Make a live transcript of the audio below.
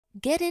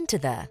Get into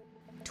the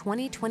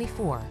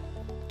 2024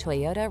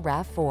 Toyota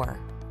RAV4.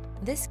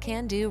 This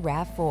can-do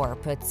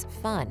RAV4 puts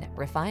fun,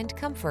 refined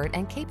comfort,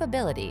 and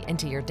capability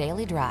into your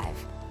daily drive.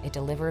 It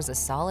delivers a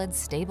solid,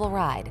 stable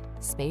ride,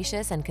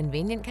 spacious and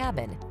convenient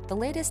cabin, the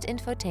latest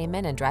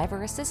infotainment and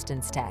driver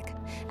assistance tech,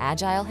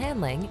 agile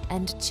handling,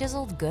 and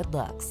chiseled good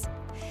looks.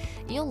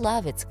 You'll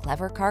love its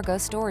clever cargo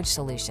storage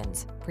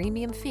solutions,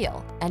 premium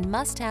feel, and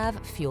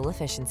must-have fuel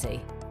efficiency.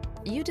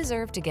 You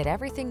deserve to get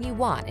everything you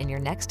want in your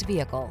next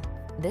vehicle.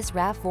 This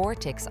RAV4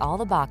 ticks all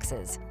the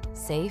boxes: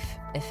 safe,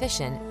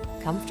 efficient,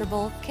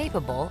 comfortable,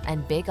 capable,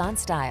 and big on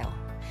style.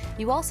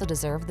 You also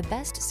deserve the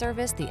best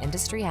service the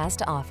industry has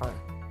to offer.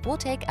 We'll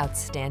take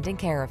outstanding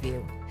care of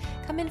you.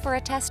 Come in for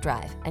a test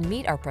drive and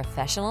meet our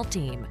professional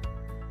team.